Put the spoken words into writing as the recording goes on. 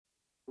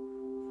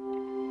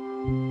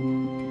You're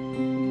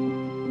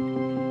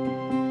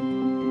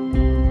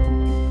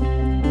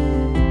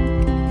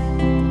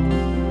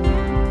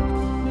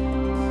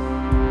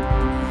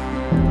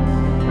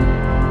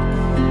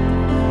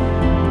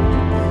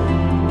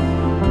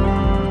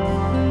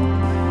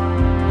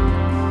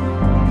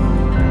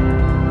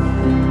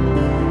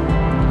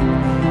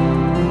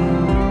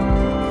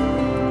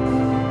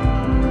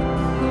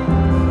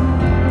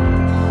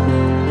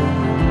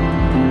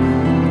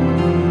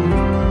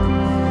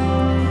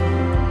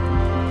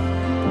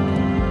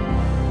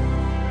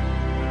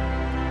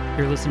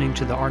listening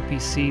to the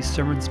RPC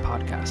Sermons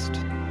Podcast.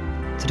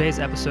 Today's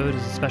episode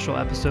is a special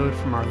episode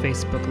from our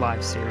Facebook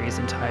Live series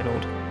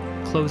entitled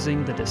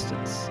Closing the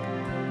Distance.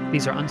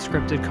 These are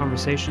unscripted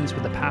conversations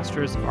with the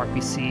pastors of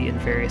RPC and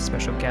various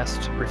special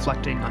guests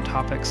reflecting on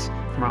topics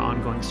from our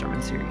ongoing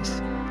sermon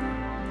series.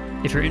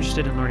 If you're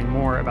interested in learning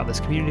more about this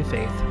community of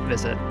faith,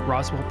 visit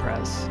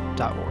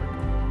roswellpres.org.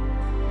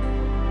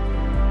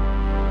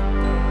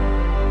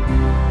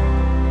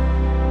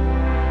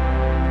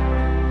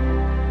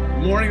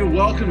 Good morning and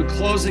welcome to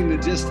Closing the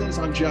Distance.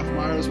 I'm Jeff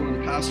Meyers, one of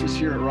the pastors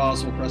here at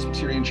Roswell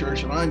Presbyterian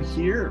Church, and I'm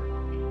here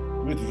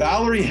with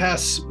Valerie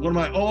Hess, one of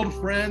my old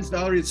friends.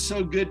 Valerie, it's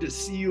so good to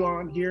see you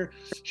on here.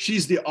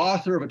 She's the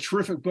author of a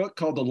terrific book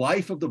called The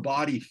Life of the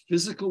Body,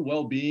 Physical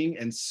Well-Being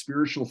and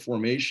Spiritual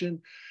Formation,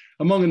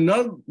 among a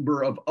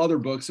number of other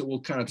books that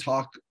we'll kind of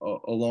talk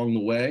along the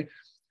way.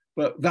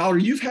 But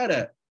Valerie, you've had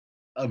a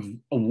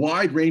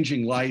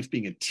wide-ranging life,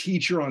 being a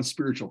teacher on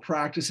spiritual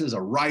practices,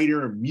 a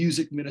writer, a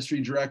music ministry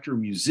director,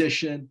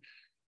 musician,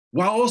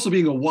 while also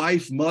being a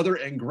wife, mother,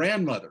 and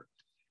grandmother.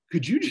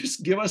 Could you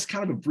just give us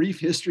kind of a brief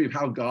history of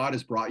how God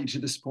has brought you to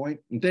this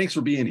point? And thanks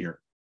for being here.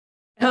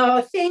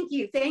 Oh, thank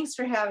you. Thanks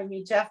for having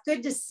me, Jeff.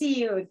 Good to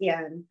see you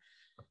again.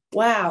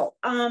 Wow.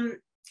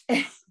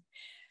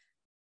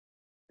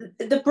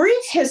 The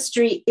brief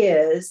history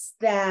is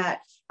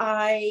that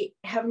I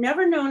have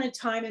never known a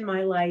time in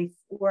my life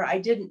where I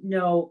didn't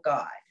know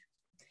God.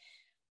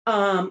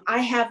 I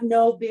have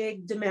no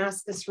big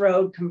Damascus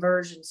Road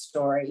conversion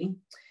story.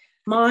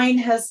 Mine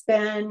has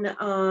been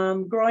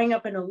growing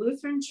up in a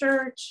Lutheran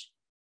church,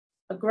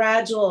 a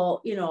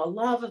gradual, a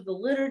love of the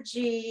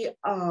liturgy,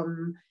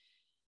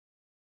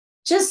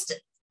 just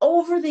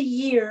over the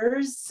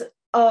years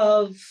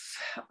of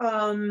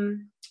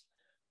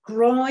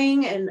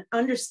growing and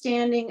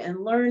understanding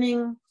and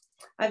learning.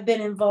 I've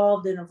been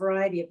involved in a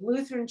variety of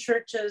Lutheran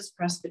churches,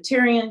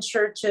 Presbyterian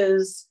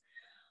churches,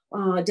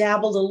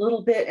 dabbled a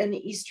little bit in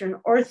Eastern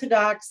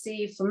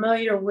Orthodoxy,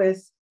 familiar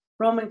with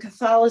Roman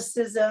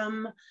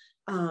Catholicism,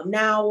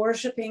 now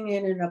worshiping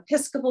in an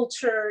Episcopal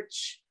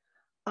church.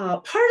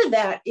 Part of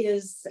that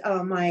is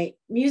my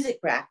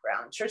music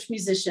background. Church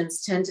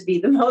musicians tend to be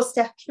the most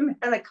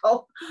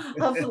ecumenical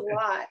of the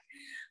lot.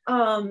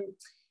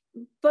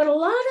 But a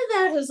lot of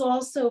that has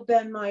also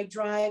been my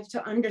drive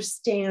to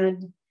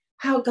understand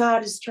how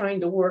God is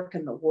trying to work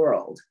in the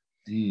world.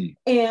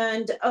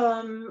 And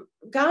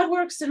God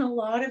works in a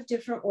lot of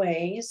different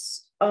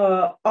ways,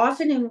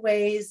 often in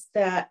ways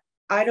that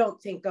I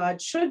don't think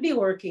God should be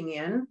working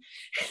in,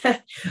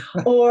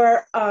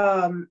 or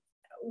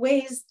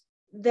ways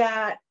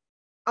that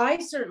I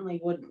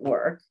certainly wouldn't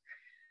work.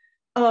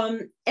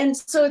 And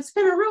so it's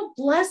been a real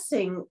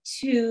blessing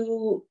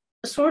to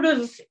sort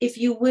of, if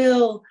you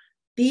will,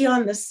 be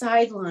on the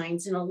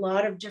sidelines in a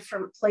lot of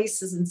different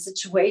places and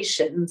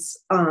situations,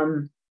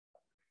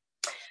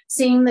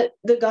 seeing that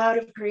the God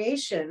of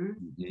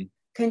creation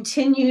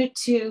continue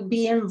to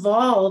be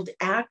involved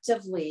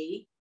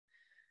actively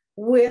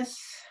with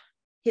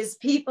his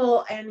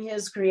people and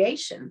his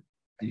creation.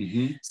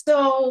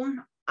 So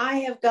I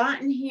have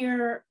gotten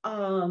here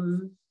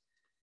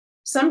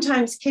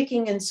sometimes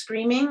kicking and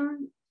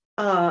screaming,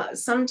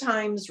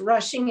 sometimes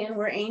rushing in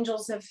where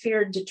angels have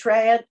feared to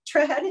tread.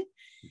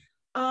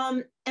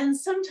 And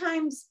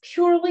sometimes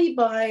purely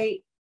by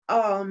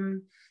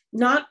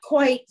not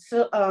quite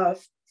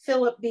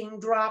Philip being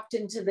dropped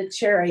into the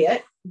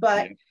chariot,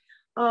 but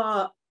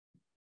of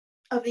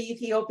the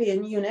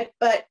Ethiopian eunuch,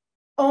 but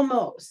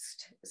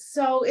almost.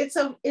 So it's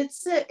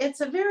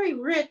a very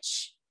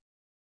rich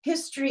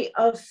history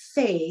of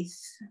faith,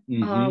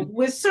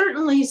 with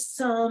certainly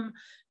some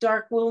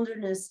dark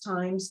wilderness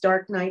times,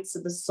 dark nights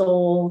of the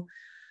soul,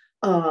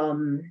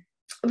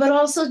 but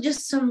also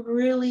just some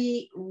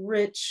really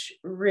rich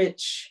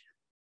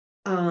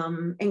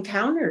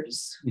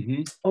encounters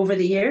over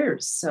the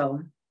years.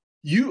 So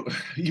you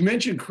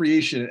mentioned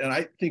creation, and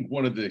I think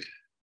one of the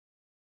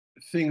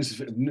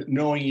things,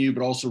 knowing you,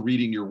 but also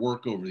reading your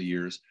work over the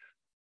years,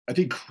 I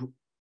think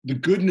the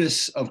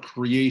goodness of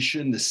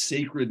creation, the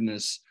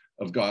sacredness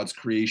of God's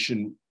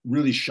creation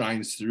really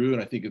shines through.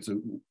 And I think it's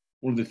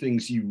one of the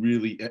things you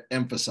really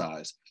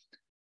emphasize.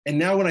 And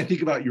now when I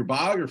think about your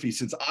biography,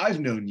 since I've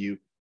known you,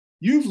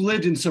 you've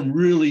lived in some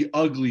really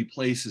ugly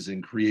places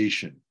in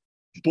creation.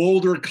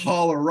 Boulder,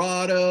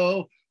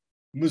 Colorado,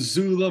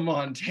 Missoula,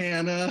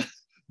 Montana,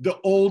 the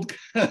old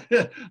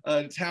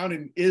town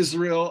in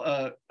Israel.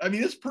 I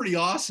mean, it's pretty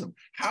awesome.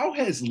 How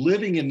has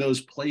living in those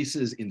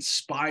places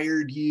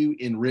inspired you,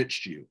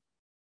 enriched you?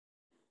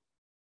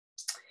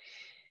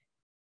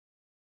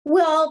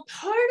 Well,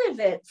 part of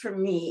it for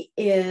me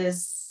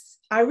is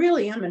I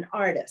really am an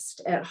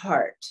artist at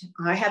heart.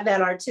 I have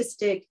that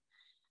artistic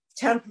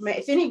temperament.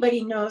 If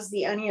anybody knows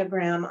the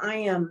Enneagram, I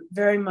am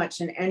very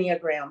much an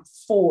Enneagram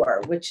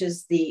 4, which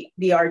is the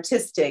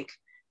artistic,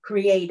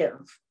 creative.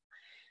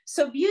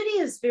 So beauty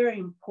is very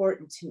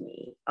important to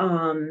me.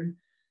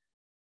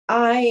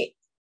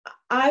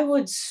 I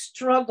would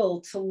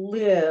struggle to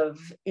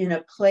live in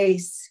a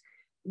place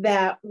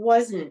that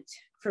wasn't,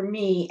 for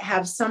me,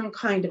 have some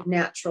kind of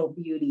natural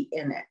beauty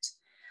in it.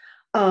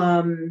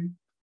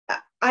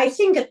 I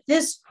think at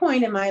this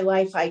point in my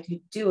life, I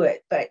could do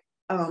it, but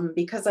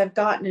because I've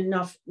gotten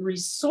enough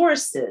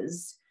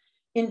resources,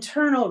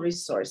 internal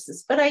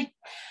resources. But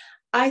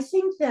I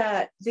think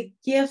that the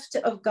gift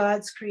of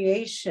God's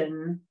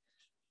creation,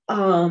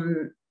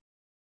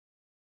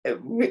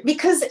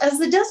 because as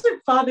the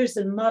desert fathers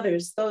and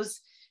mothers,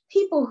 those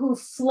people who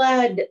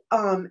fled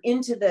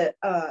into the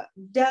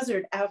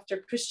desert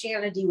after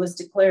Christianity was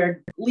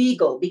declared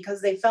legal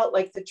because they felt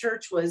like the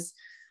church was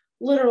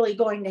literally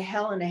going to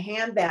hell in a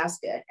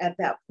handbasket at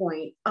that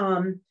point.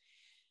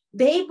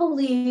 They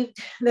believed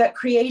that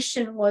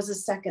creation was a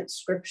second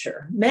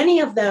scripture. Many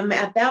of them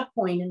at that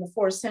point in the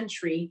 4th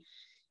century,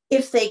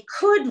 if they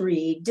could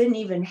read, didn't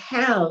even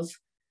have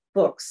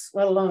books,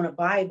 let alone a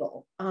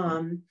Bible.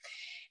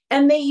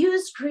 And they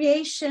used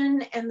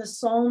creation and the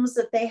Psalms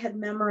that they had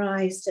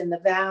memorized and the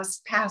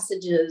vast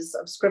passages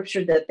of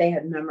scripture that they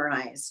had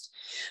memorized.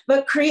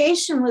 But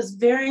creation was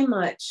very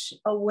much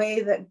a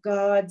way that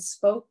God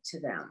spoke to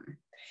them.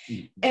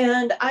 Mm-hmm.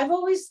 And I've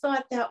always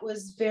thought that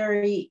was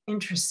very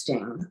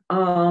interesting.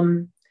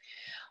 And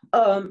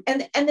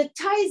it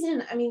ties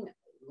in, I mean,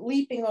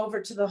 leaping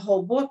over to the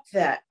whole book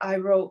that I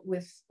wrote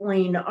with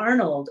Wayne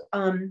Arnold,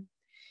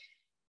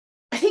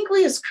 I think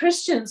we as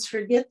Christians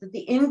forget that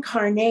the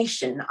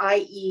incarnation,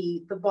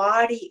 i.e., the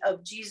body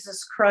of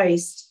Jesus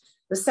Christ,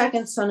 the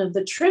second son of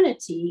the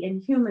Trinity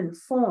in human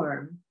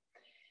form,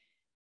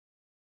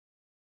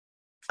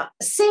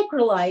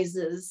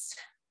 sacralizes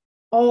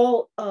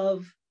all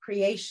of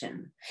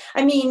creation.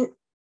 I mean,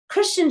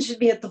 Christians should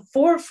be at the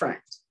forefront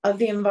of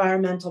the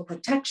environmental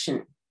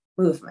protection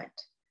movement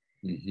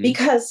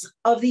because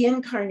of the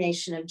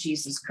incarnation of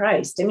Jesus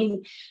Christ. I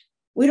mean,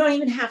 we don't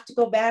even have to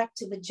go back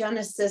to the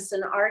Genesis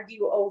and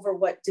argue over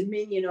what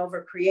dominion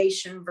over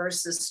creation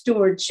versus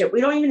stewardship.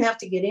 We don't even have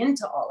to get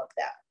into all of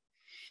that.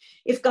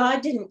 If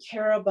God didn't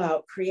care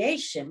about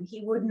creation,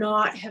 he would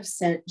not have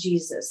sent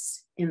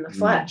Jesus in the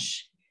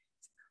flesh.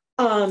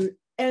 And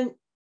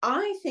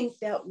I think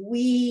that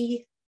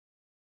we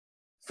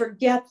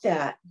forget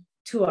that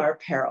to our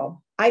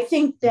peril. I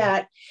think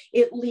that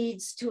it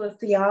leads to a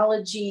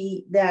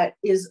theology that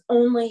is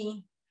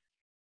only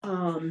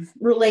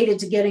related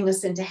to getting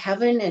us into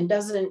heaven and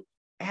doesn't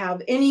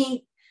have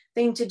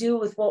anything to do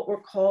with what we're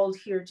called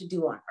here to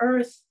do on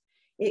earth.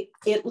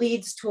 It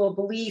leads to a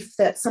belief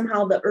that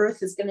somehow the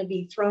earth is going to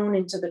be thrown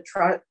into the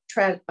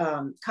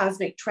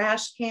cosmic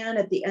trash can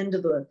at the end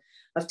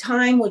of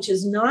time, which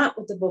is not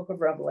what the book of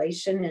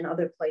Revelation and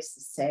other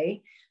places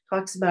say. It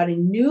talks about a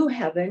new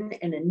heaven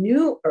and a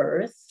new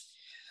earth.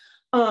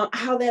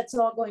 How that's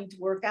all going to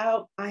work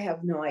out, I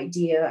have no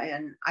idea.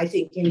 And I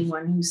think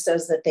anyone who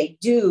says that they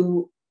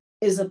do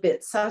is a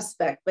bit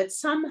suspect, but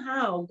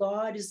somehow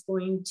God is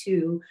going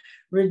to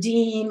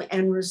redeem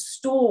and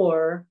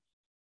restore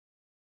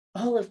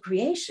all of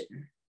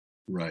creation.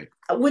 Right.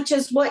 Which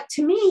is what,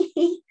 to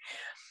me,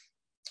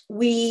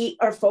 we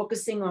are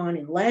focusing on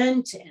in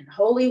Lent and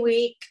Holy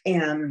Week.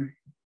 And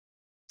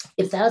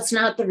if that's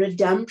not the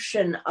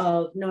redemption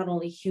of not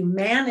only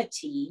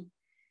humanity,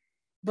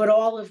 but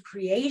all of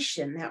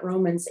creation, that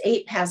Romans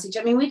 8 passage,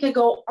 I mean, we could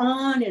go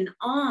on and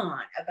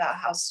on about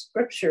how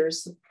scripture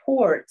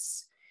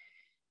supports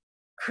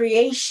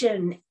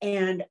creation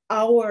and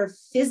our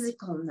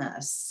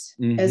physicalness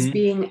as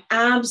being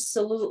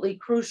absolutely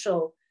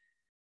crucial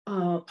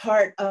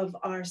part of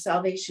our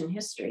salvation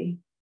history.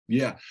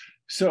 Yeah.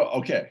 So,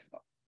 okay.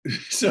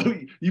 So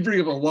you bring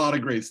up a lot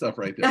of great stuff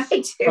right there.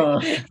 I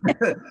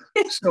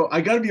do. So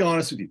I got to be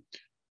honest with you.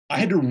 I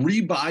had to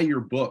rebuy your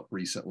book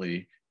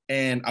recently,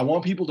 and I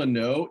want people to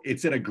know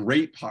it's at a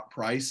great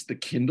price, the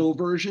Kindle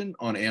version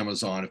on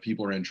Amazon, if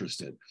people are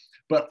interested.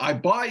 But I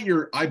bought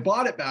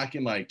it back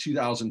in like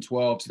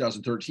 2012,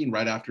 2013,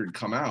 right after it had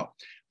come out.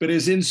 But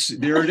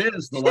there it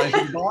is, The Life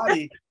and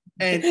Body.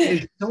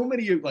 And so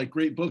many like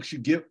great books you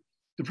give.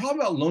 The problem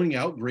about loaning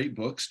out great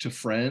books to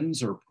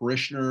friends or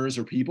parishioners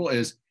or people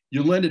is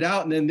you lend it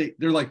out and then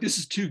they're like, this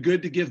is too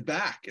good to give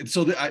back. And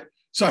so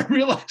I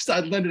realized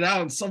I'd lend it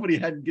out and somebody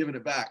hadn't given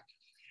it back.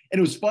 And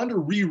it was fun to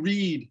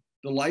reread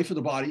The Life of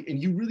the Body.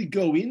 And you really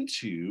go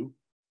into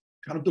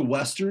kind of the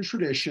Western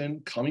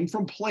tradition coming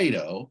from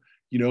Plato,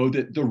 you know,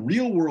 that the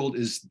real world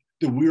is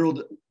the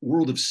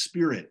world of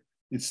spirit.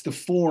 It's the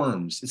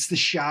forms, it's the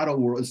shadow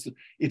world.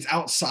 It's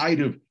outside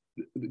of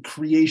the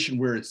creation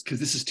where it's, because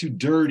this is too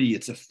dirty,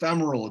 it's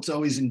ephemeral, it's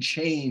always in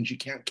change, you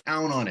can't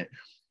count on it.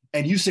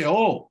 And you say,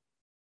 oh,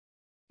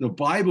 the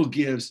Bible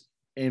gives,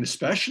 and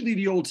especially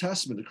the Old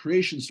Testament, the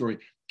creation story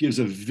gives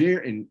a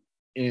very, and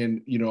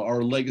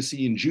our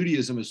legacy in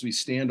Judaism as we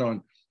stand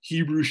on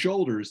Hebrew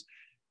shoulders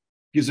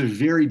gives a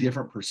very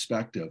different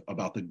perspective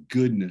about the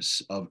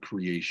goodness of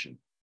creation.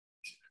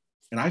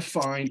 And I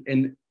find,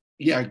 and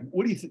yeah,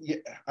 what do you think? Yeah,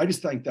 I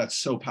just think that's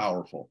so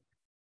powerful.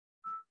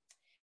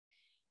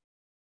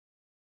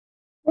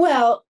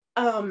 Well,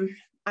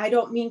 I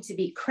don't mean to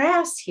be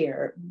crass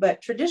here,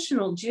 but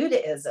traditional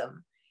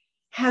Judaism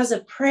has a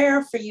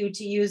prayer for you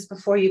to use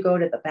before you go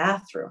to the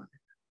bathroom.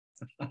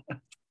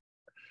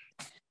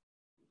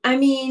 I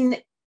mean,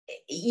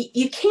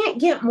 you can't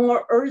get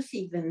more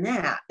earthy than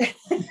that.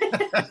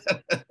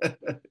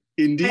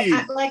 Indeed.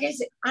 Like I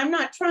said, I'm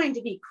not trying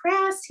to be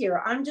crass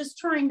here. I'm just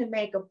trying to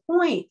make a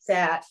point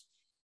that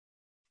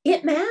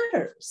it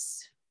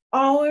matters.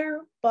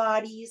 Our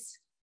bodies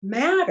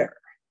matter.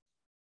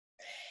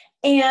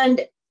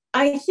 And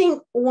I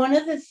think one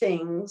of the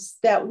things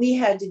that we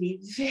had to be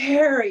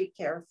very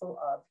careful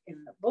of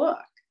in the book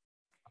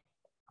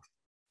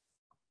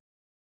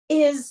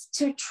is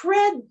to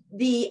tread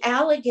the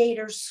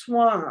alligator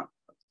swamp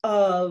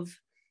of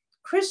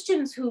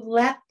Christians who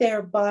let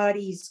their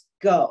bodies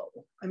go.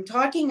 I'm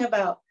talking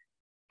about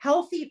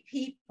healthy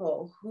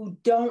people who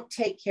don't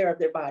take care of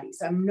their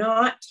bodies. I'm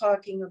not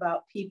talking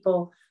about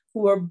people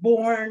who are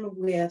born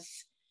with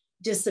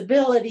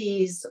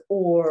disabilities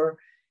or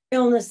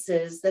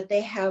illnesses that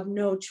they have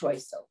no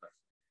choice over.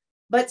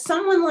 But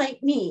someone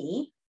like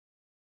me,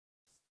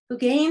 who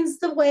gains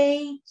the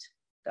weight,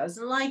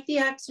 doesn't like the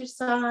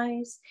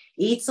exercise,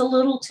 eats a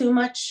little too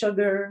much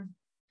sugar,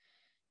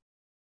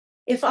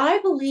 if I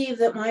believe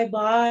that my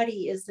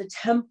body is the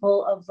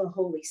temple of the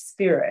Holy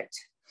Spirit,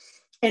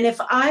 and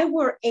if I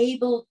were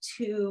able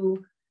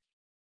to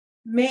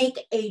make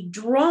a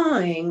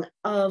drawing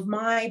of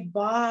my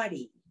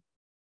body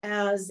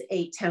as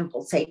a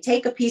temple, say,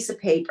 take a piece of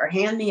paper,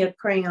 hand me a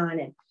crayon,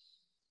 and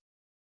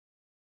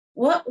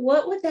what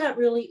would that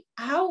really,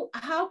 how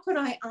could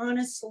I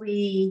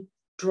honestly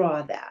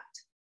draw that?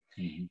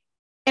 Mm-hmm.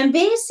 And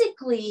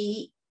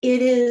basically,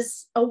 it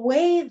is a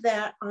way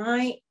that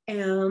I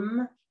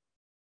am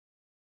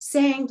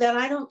saying that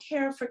I don't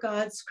care for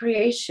God's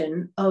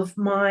creation of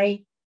my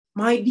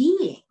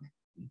being.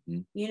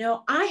 Mm-hmm.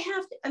 I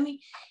have to,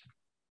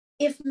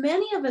 if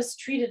many of us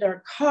treated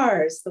our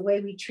cars the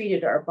way we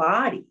treated our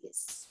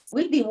bodies,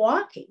 we'd be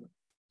walking.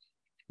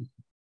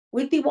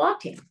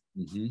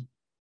 Mm-hmm.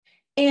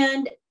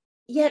 And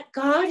yet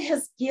God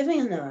has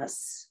given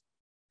us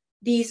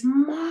these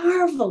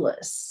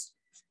marvelous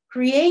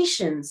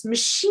creations,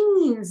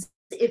 machines,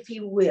 if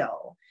you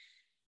will,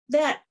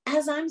 that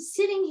as I'm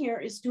sitting here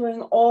is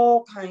doing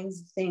all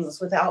kinds of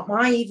things without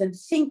my even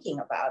thinking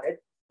about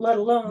it, let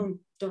alone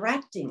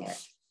directing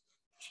it.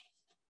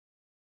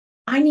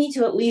 I need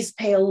to at least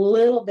pay a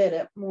little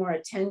bit more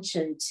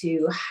attention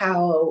to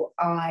how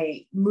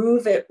I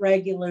move it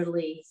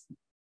regularly,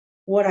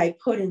 what I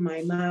put in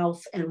my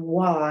mouth and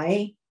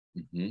why,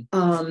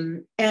 mm-hmm.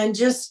 And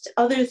just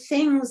other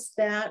things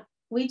that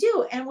we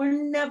do. And we're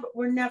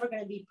never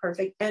going to be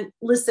perfect. And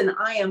listen,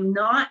 I am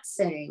not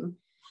saying,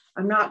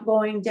 I'm not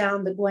going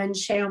down the Gwen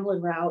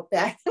Shamblin route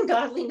that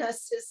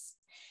godliness is,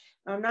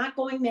 I'm not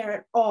going there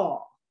at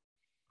all.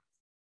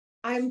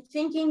 I'm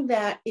thinking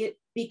that it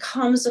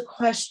becomes a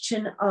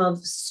question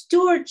of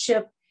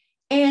stewardship.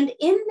 And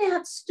in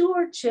that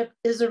stewardship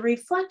is a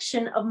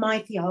reflection of my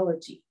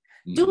theology.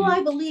 Mm-hmm. Do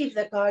I believe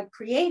that God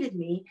created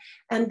me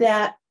and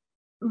that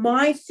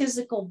my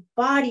physical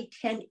body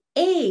can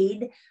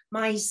aid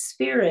my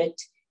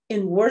spirit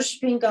in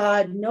worshiping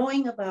God,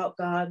 knowing about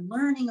God,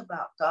 learning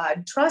about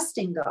God,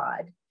 trusting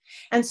God?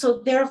 And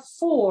so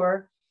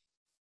therefore,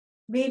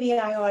 maybe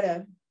I ought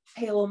to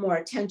pay a little more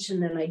attention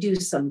than I do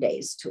some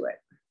days to it.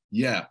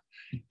 Yeah,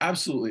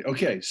 absolutely.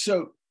 Okay,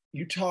 so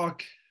you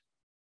talk,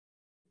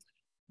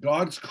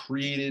 God's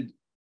created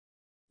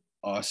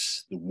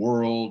us, the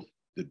world,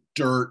 the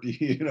dirt,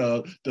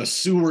 the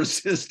sewer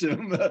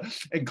system,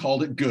 and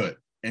called it good.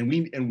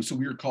 And so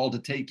we are called to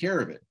take care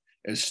of it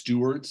as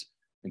stewards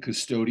and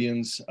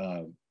custodians.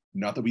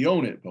 Not that we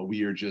own it, but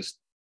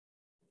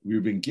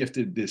we've been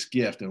gifted this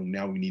gift, and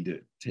now we need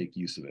to take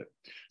use of it.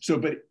 So,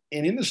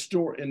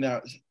 in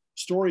that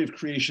story of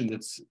creation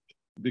that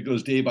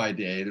goes day by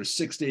day, there's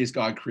 6 days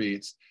God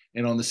creates,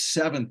 and on the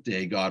 7th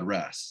day, God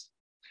rests.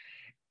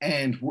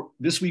 And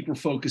this week we're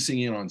focusing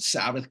in on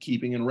Sabbath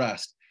keeping and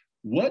rest.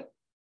 What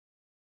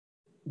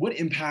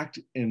impact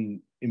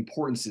and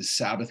importance is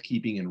Sabbath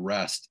keeping and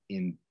rest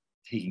in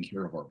taking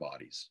care of our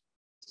bodies?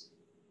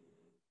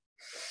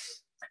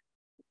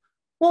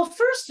 Well,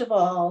 first of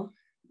all,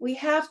 we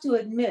have to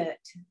admit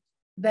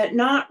that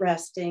not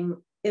resting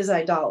is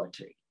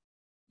idolatry.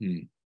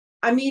 It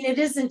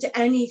isn't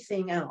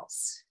anything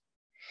else.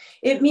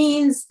 It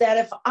means that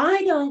if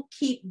I don't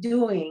keep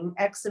doing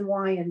X and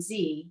Y and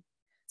Z,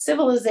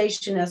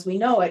 civilization as we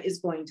know it is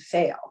going to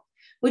fail,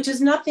 which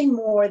is nothing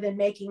more than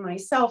making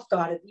myself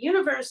God of the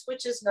universe,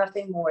 which is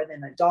nothing more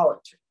than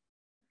idolatry.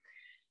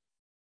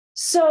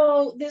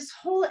 So this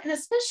whole, and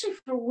especially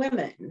for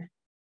women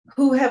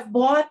who have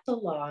bought the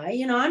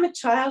lie, I'm a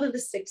child of the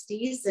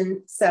 60s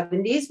and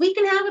 70s, we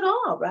can have it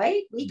all,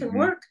 right? We can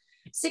work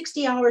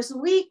 60 hours a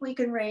week, we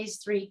can raise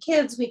 3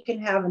 kids, we can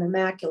have an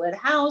immaculate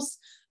house,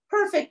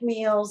 perfect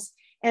meals,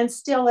 and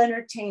still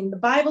entertain the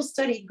Bible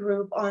study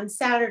group on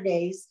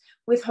Saturdays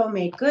with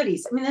homemade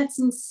goodies. I mean, that's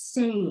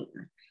insane.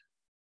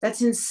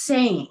 That's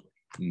insane.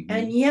 Mm-hmm.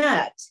 And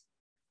yet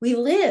we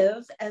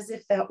live as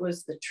if that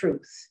was the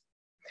truth.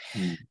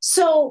 Mm.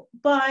 So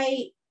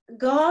by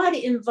God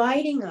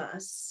inviting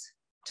us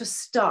to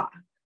stop,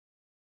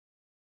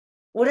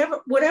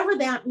 whatever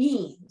that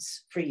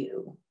means for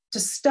you, to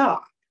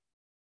stop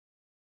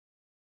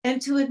and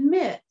to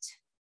admit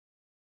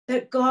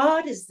that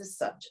God is the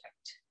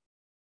subject,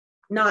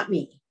 not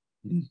me.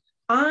 Mm.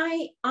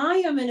 I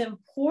am an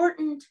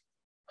important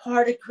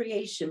part of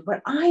creation,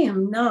 but I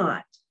am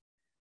not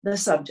the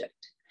subject.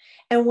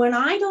 And when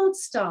I don't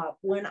stop,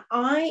 when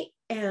I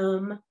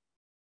am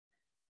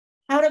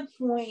at a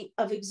point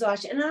of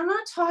exhaustion, and I'm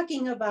not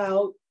talking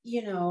about,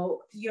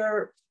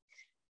 your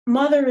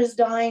mother is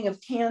dying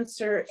of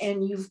cancer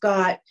and you've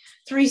got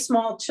 3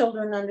 small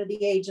children under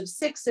the age of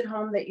 6 at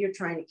home that you're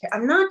trying to care.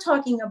 I'm not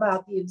talking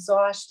about the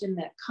exhaustion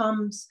that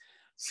comes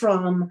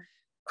from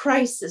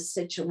crisis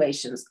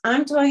situations.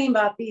 I'm talking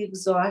about the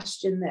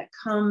exhaustion that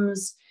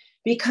comes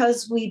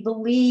because we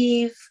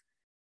believe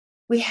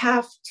we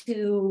have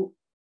to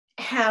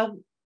have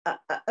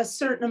a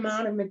certain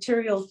amount of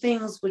material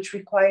things, which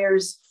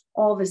requires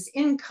all this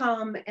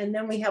income. And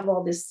then we have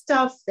all this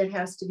stuff that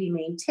has to be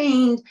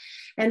maintained.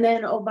 And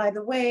then, oh, by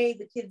the way,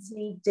 the kids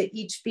need to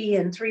each be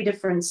in 3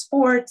 different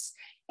sports.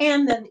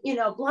 And then,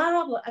 blah,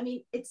 blah, blah. I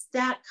mean, it's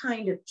that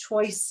kind of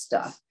choice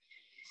stuff.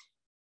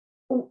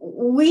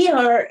 We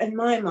are, in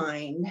my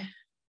mind,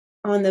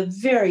 on the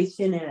very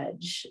thin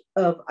edge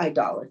of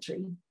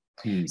idolatry.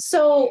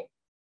 So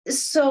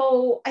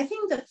I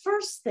think the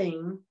first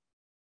thing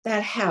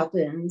that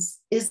happens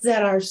is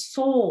that our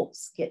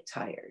souls get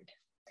tired.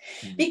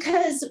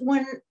 Because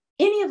when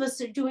any of us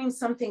are doing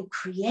something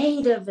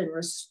creative and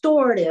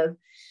restorative,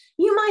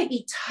 you might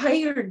be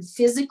tired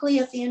physically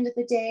at the end of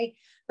the day,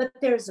 but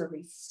there's a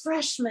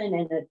refreshment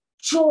and a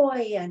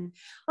joy and,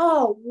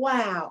 oh,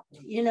 wow,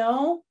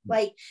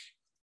 like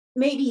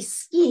maybe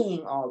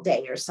skiing all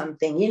day or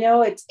something,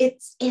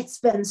 it's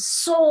been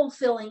soul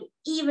filling,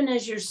 even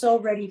as you're so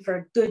ready for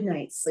a good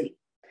night's sleep.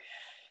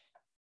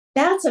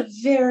 That's a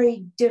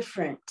very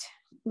different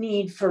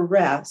need for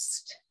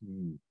rest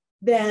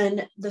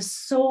than the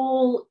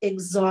soul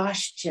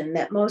exhaustion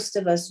that most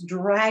of us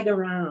drag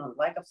around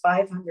like a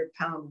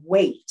 500-pound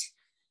weight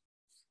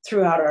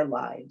throughout our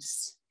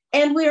lives.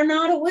 And we are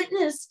not a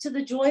witness to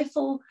the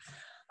joyful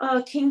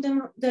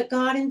kingdom that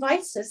God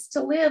invites us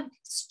to live,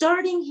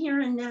 starting here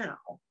and now.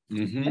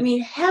 Mm-hmm. I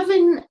mean,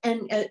 heaven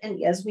and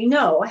as we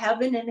know,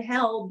 heaven and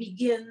hell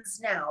begins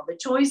now. The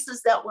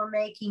choices that we're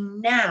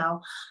making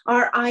now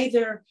are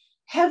either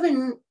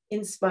heaven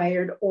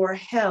inspired or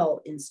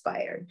hell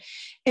inspired.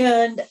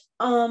 And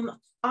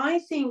I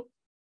think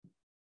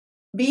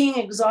being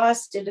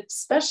exhausted,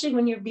 especially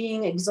when you're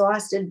being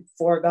exhausted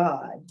for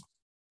God,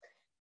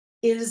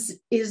 is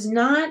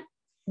not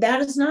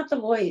the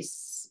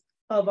voice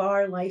of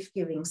our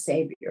life-giving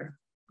Savior.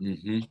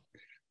 Mm-hmm.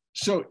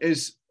 So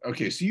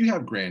you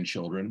have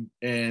grandchildren,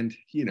 and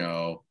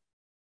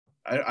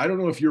I don't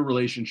know if your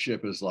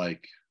relationship is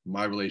like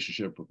my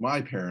relationship with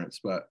my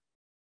parents, but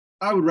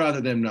I would rather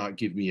them not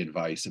give me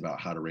advice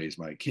about how to raise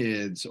my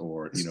kids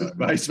or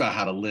advice about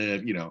how to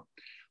live,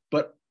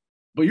 but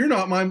you're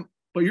not my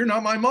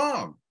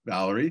mom,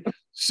 Valerie.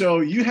 So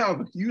you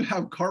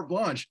have carte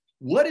blanche.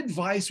 What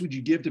advice would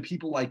you give to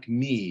people like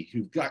me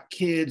who've got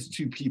kids,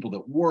 2 people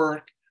that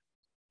work?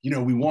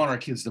 We want our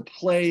kids to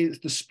play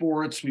the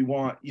sports. We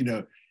want,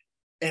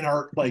 and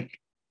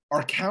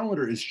our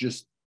calendar is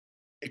just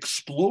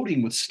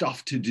exploding with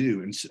stuff to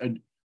do.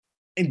 And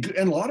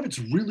a lot of it's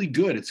really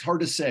good. It's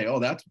hard to say, oh,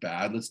 that's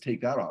bad, let's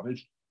take that off.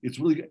 It's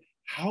really good.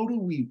 How do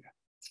we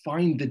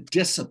find the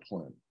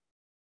discipline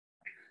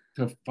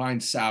to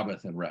find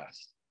Sabbath and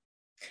rest?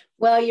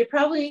 Well, you're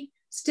probably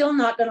still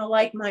not going to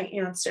like my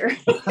answer.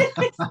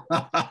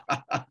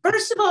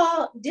 First of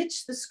all,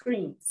 ditch the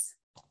screens.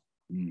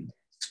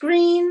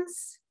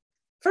 Screens,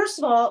 first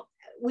of all,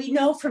 we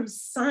know from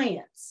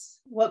science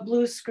what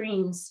blue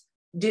screens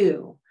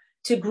do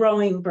to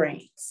growing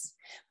brains.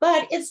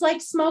 But it's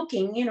like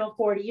smoking,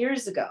 40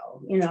 years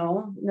ago,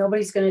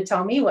 nobody's going to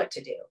tell me what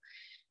to do.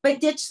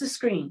 But ditch the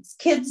screens.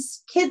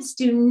 Kids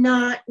do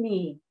not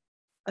need,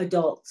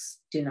 adults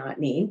do not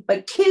need,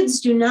 but kids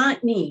do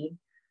not need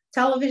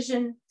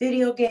television,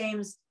 video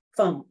games,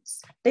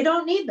 phones. They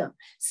don't need them.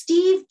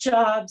 Steve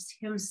Jobs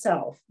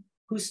himself,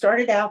 who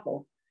started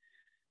Apple,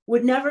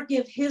 would never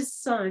give his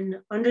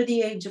son under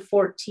the age of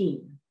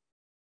 14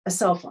 a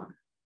cell phone.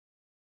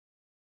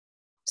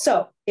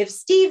 So if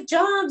Steve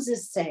Jobs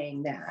is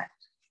saying that,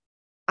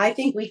 I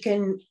think we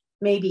can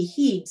maybe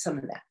heed some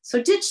of that.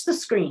 So ditch the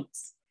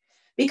screens,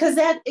 because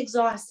that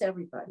exhausts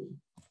everybody.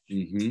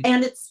 Mm-hmm.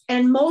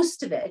 And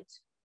most of it,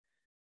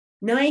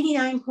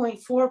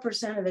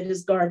 99.4% of it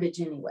is garbage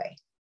anyway.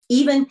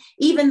 Even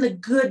the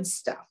good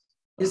stuff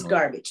is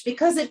garbage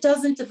because it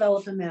doesn't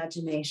develop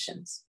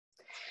imaginations.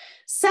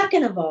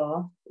 Second of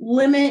all,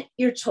 limit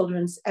your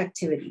children's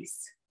activities.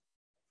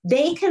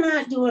 They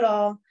cannot do it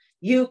all.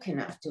 You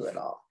cannot do it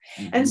all.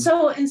 And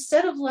so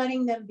instead of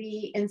letting them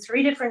be in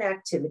 3 different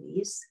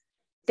activities,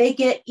 they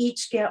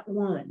each get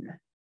one.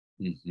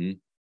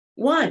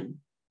 One,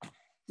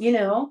 you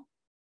know.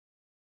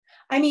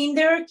 I mean,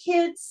 there are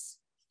kids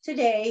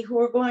today who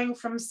are going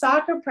from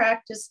soccer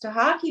practice to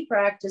hockey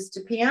practice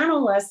to piano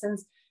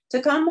lessons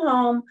to come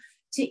home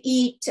to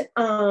eat,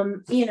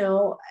 you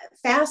know,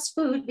 fast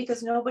food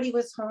because nobody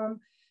was home,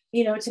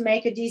 you know, to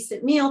make a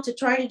decent meal, to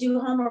try to do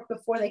homework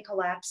before they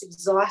collapse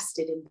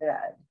exhausted in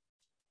bed.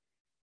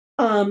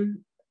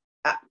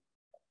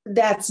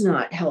 That's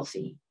not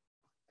healthy.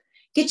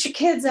 Get your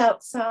kids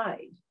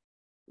outside,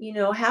 you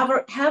know, have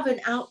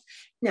an out.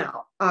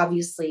 Now,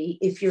 obviously,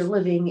 if you're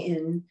living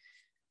in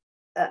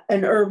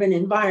an urban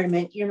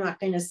environment, you're not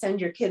going to send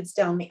your kids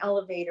down the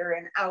elevator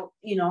and out,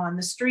 you know, on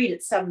the street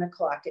at 7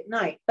 o'clock at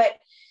night, but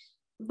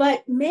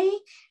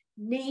make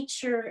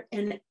nature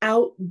an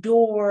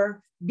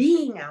outdoor,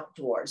 being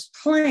outdoors,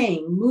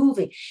 playing,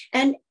 moving,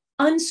 and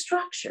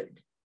unstructured,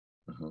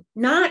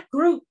 not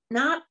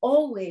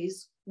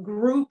always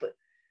group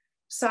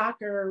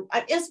soccer,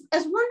 as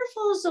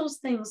wonderful as those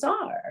things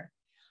are.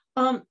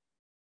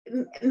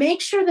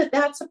 Make sure that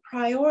that's a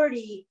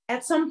priority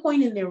at some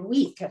point in their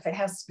week, if it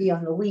has to be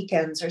on the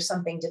weekends or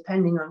something,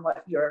 depending on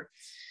what your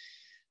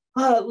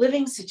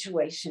living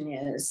situation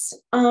is.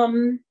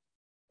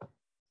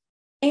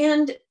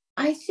 And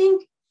I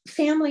think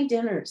family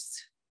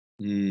dinners.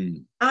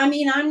 I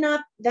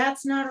mean,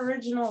 that's not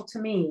original to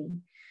me,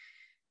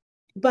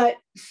 but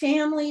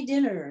family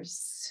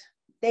dinners,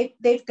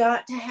 they've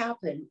got to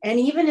happen. And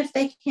even if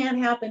they can't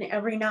happen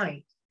every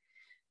night,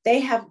 they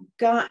have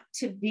got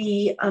to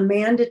be a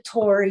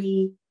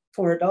mandatory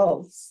for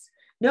adults.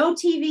 No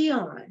TV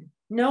on,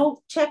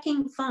 no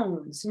checking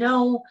phones,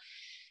 no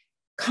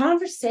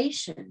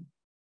conversation,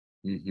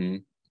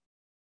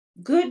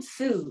 good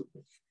food,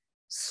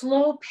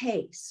 slow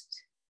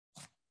paced.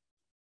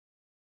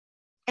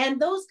 And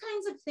those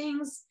kinds of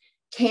things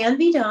can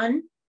be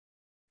done.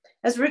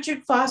 As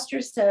Richard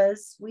Foster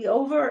says, we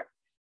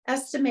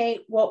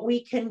overestimate what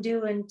we can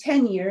do in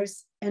 10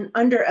 years and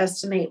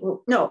overestimate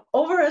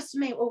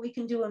what we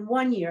can do in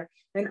 1 year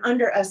and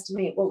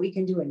underestimate what we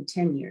can do in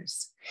 10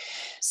 years.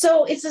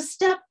 So it's a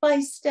step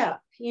by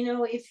step. You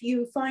know, if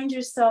you find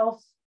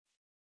yourself,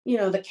 you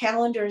know, the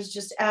calendar is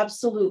just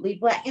absolutely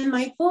black. In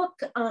my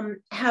book,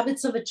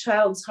 Habits of a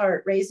Child's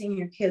Heart, Raising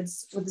Your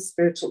Kids with the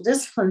Spiritual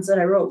Disciplines, that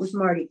I wrote with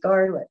Marty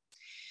Garlett,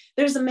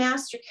 there's a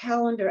master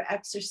calendar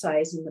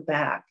exercise in the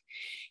back.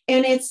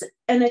 And it's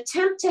an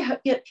attempt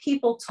to get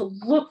people to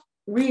look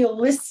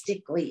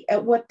realistically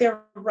at what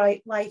their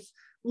life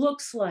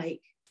looks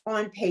like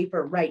on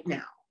paper right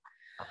now.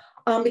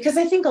 Because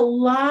I think a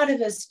lot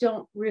of us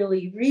don't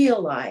really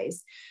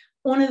realize,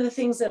 one of the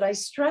things that I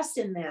stress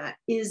in that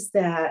is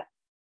that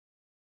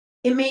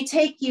it may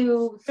take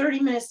you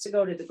 30 minutes to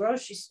go to the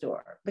grocery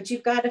store, but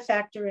you've got to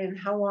factor in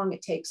how long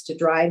it takes to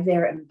drive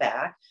there and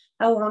back,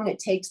 how long it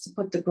takes to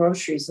put the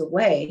groceries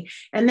away.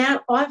 And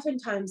that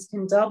oftentimes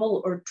can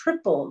double or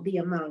triple the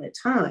amount of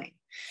time.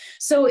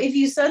 So if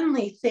you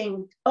suddenly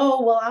think,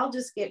 oh, well, I'll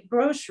just get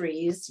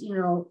groceries, you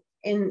know,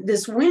 in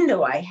this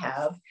window I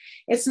have,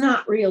 it's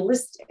not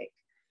realistic.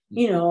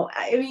 You know,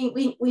 I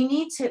mean, we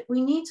need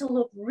to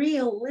look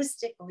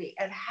realistically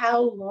at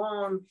how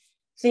long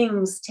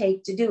things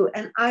take to do.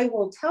 And I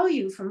will tell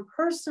you from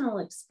personal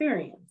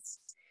experience,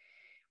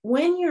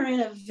 when you're in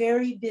a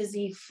very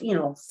busy, you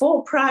know,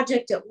 full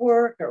project at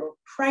work or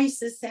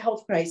crisis, a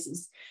health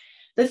crisis,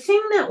 the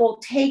thing that will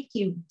take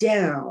you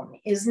down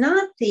is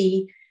not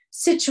the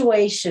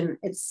situation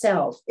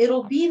itself.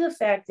 It'll be the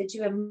fact that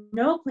you have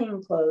no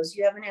clean clothes,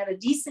 you haven't had a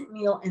decent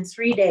meal in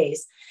 3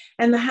 days,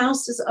 and the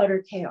house is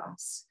utter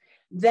chaos.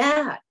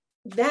 That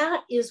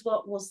is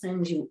what will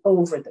send you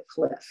over the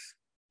cliff.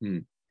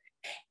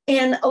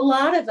 And a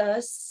lot of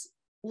us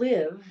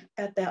live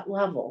at that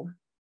level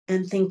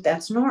and think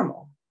that's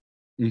normal.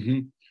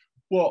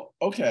 Well,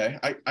 okay.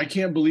 I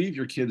can't believe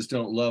your kids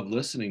don't love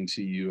listening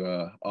to you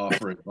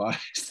offer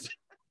advice.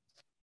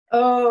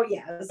 Oh,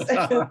 yes.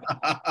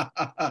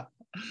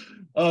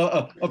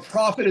 A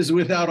prophet is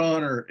without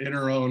honor in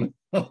her own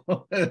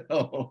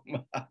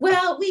home.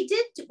 Well, we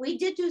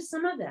did do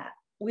some of that.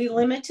 We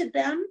limited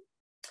them.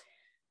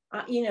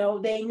 You know,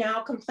 they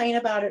now complain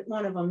about it.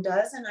 One of them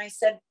does. And I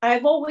said,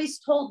 I've always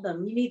told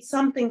them, you need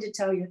something to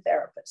tell your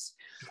therapist.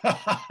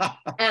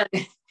 And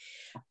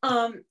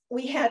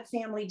we had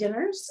family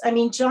dinners. I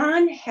mean,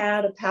 John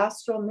had a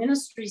pastoral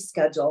ministry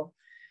schedule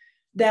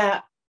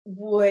that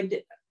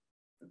would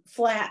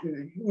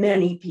flatten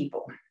many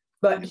people,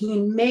 but he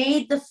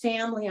made the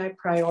family a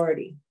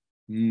priority.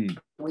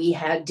 We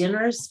had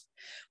dinners.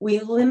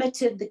 We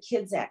limited the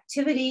kids'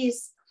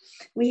 activities.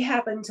 We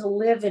happened to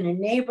live in a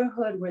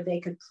neighborhood where they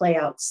could play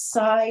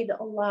outside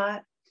a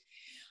lot.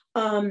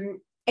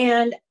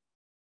 And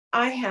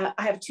I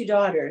have 2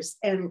 daughters,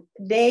 and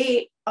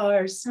they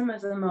are some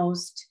of the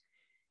most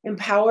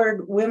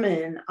empowered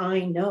women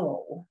I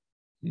know,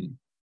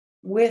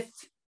 with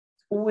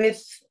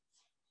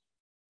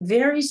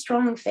very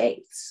strong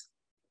faiths.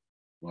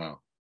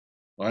 Wow.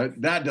 Well,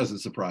 that doesn't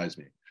surprise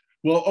me.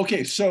 Well,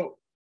 okay, so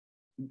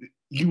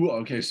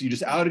you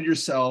just outed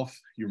yourself.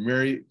 You're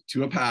married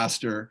to a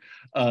pastor,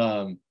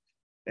 and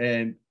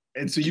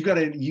so you've got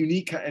a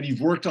unique, and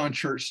you've worked on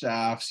church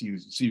staffs.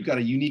 So you've got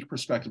a unique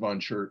perspective on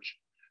church.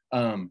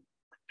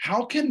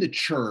 How can the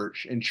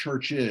church and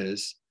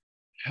churches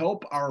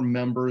help our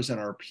members and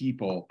our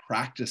people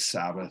practice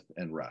Sabbath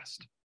and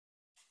rest?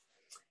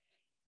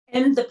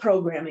 And the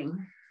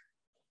programming.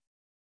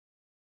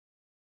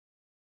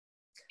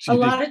 So a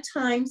lot of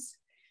times,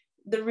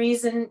 the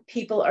reason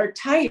people are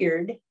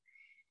tired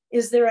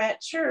is they're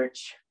at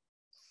church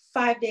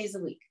 5 days a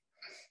week.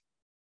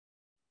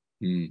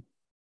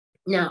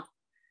 Now,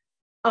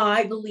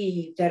 I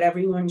believe that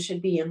everyone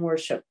should be in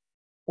worship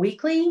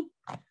weekly.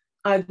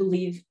 I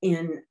believe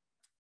in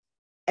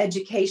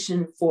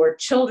education for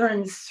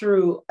children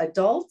through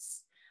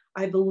adults.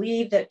 I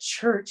believe that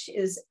church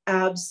is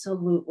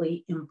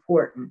absolutely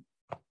important.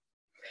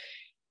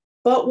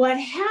 But what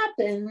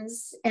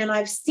happens, and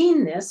I've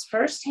seen this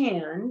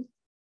firsthand,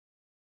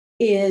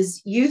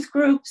 is youth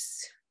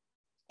groups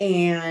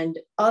and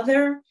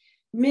other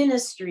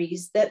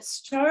ministries that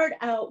start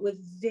out with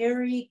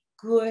very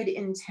good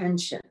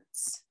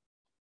intentions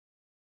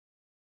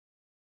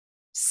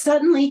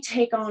suddenly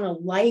take on a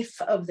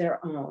life of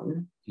their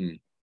own.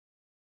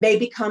 They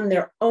become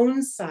their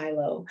own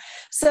silo.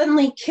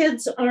 Suddenly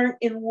kids aren't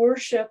in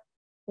worship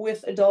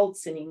with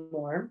adults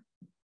anymore.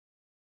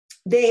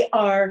 They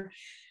are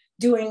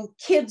doing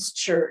kids'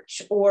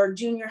 church or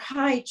junior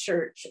high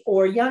church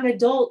or young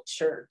adult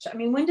church. I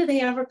mean, when do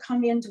they ever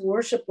come into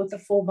worship with the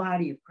full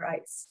body of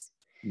Christ?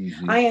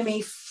 I am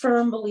a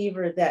firm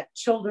believer that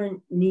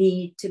children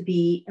need to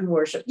be in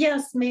worship.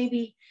 Yes,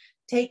 maybe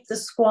take the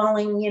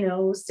squalling,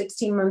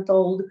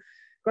 16-month-old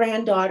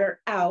granddaughter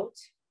out,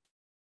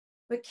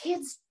 but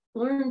kids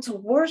learn to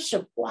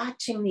worship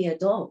watching the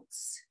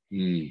adults.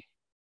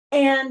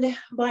 And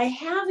by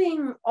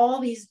having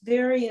all these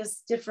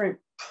various different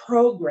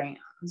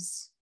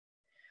programs,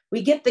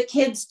 we get the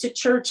kids to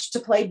church to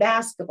play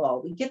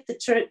basketball. We get the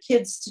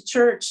kids to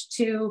church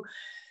to,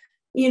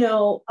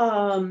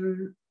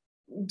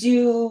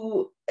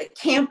 do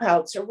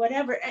campouts or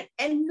whatever.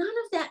 And none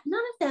of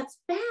that's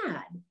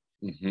bad.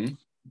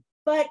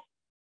 But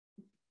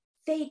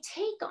they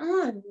take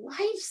on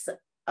lives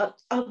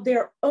of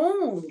their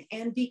own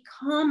and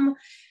become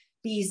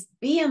these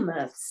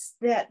behemoths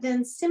that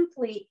then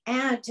simply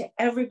add to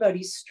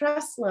everybody's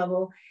stress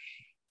level.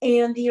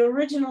 And the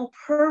original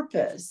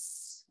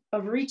purpose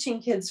of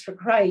reaching kids for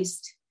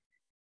Christ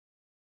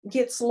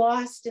gets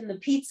lost in the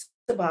pizza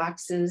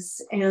boxes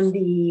and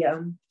the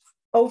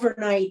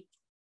overnight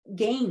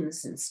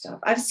games and stuff.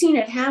 I've seen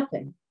it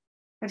happen.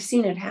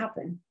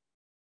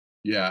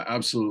 Yeah,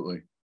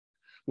 absolutely.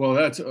 Well,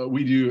 that's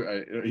we do,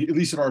 at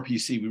least at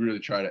RPC, we really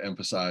try to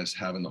emphasize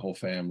having the whole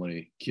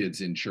family, kids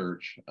in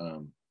church.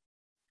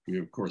 We,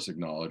 of course,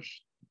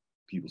 acknowledge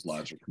people's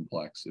lives are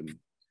complex and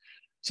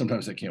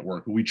sometimes that can't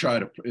work. But we try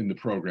to, in the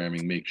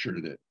programming, make sure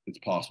that it's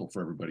possible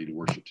for everybody to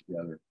worship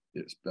together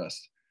as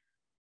best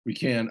we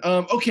can.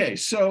 Okay,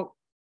 so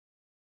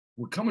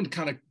we're coming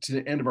kind of to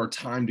the end of our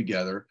time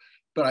together,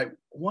 but I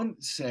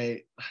want to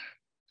say,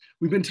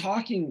 we've been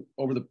talking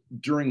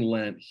during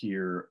Lent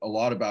here a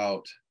lot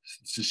about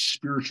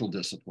spiritual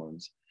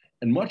disciplines,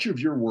 and much of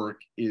your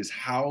work is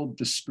how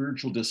the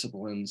spiritual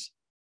disciplines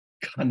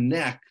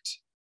connect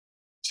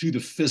to the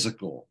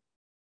physical.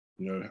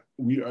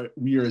 We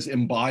are as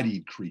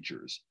embodied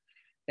creatures.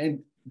 And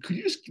could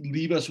you just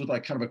leave us with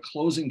like kind of a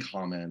closing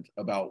comment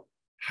about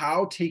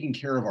how taking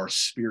care of our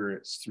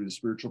spirits through the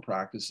spiritual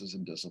practices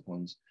and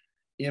disciplines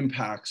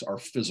impacts our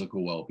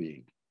physical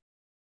well-being?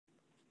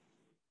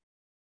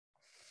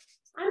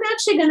 I'm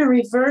actually going to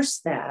reverse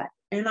that,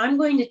 and I'm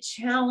going to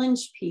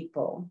challenge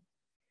people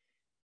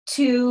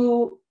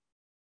to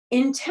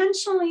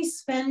intentionally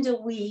spend a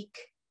week,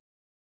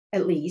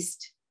 at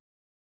least,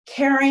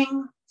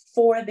 caring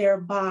for their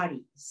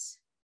bodies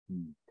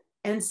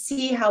and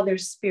see how their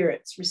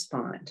spirits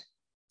respond.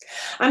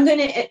 I'm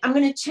going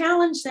to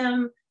challenge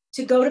them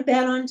to go to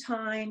bed on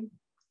time,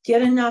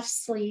 get enough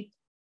sleep.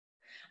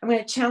 I'm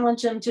going to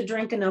challenge them to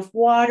drink enough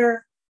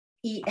water,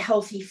 eat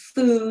healthy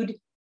food,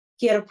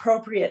 get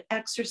appropriate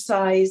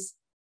exercise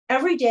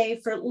every day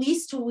for at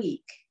least a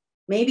week,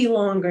 maybe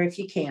longer if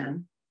you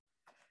can,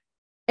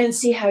 and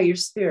see how your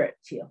spirit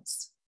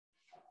feels.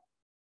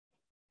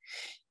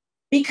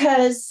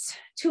 Because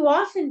too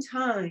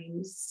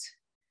oftentimes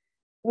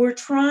we're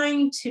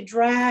trying to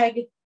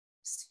drag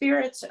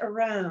spirits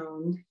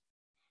around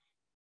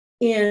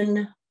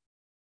in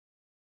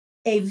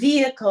a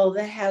vehicle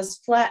that has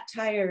flat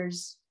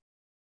tires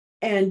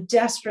and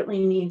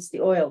desperately needs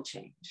the oil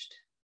changed.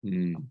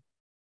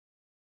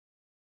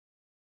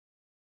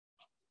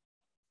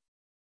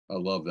 I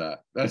love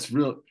that. That's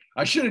real.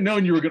 I should have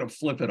known you were going to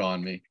flip it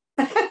on me.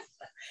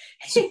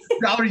 So,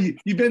 Valerie,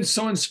 you've been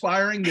so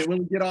inspiring that when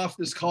we get off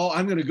this call,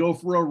 I'm going to go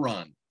for a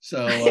run.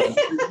 So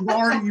you've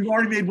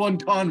already made one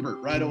convert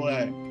right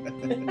away.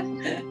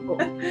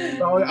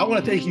 I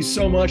want to thank you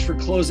so much for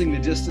closing the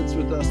distance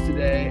with us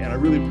today. And I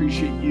really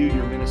appreciate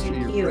your ministry,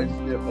 your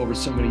friendship over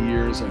so many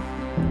years. And,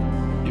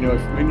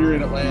 when you're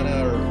in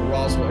Atlanta or the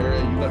Roswell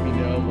area, you let me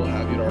know. We'll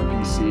have you at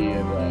RPC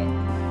and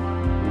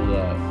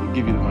we'll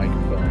give you the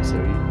microphone. So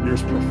you're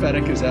as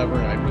prophetic as ever.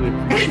 And I really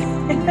appreciate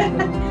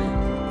it.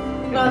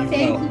 Well,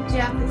 thank you,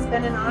 Jeff. It's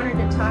been an honor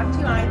to talk to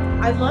you.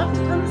 I'd love to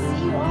come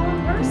see you all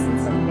in person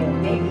someday,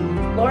 maybe,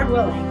 Lord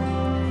willing.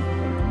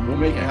 We'll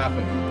make it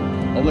happen.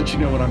 I'll let you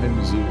know when I'm in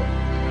Missoula.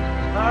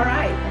 All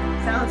right.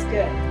 Sounds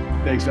good.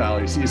 Thanks,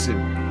 Valerie. See you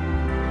soon.